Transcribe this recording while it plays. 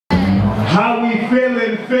How we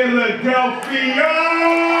feeling, Philadelphia?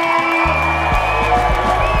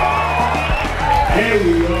 There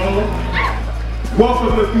we go.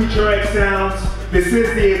 Welcome to Future X Sounds. This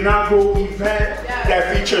is the inaugural event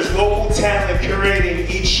that features local talent curating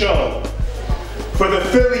each show. For the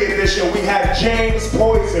Philly edition, we have James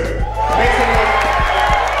Poyser.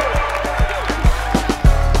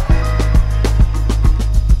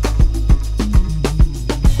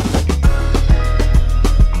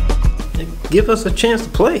 Give us a chance to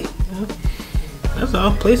play. You know? That's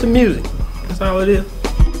all. Play some music. That's all it is.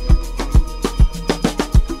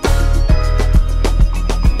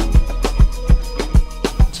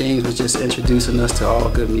 James was just introducing us to all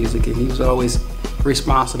good music, and he was always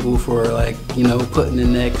responsible for, like, you know, putting the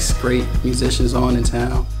next great musicians on in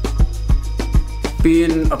town.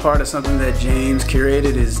 Being a part of something that James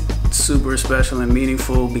curated is super special and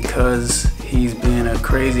meaningful because he's been a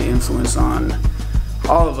crazy influence on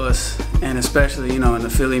all of us, and especially, you know, in the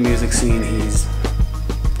Philly music scene, he's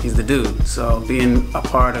the dude. So being a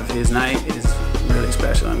part of his night is really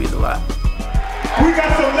special and means a lot. We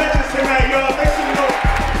got some legends tonight, y'all. Make sure you know.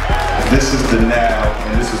 This is the now,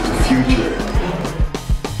 and this is the future.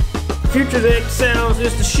 Future X Sounds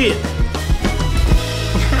is the shit.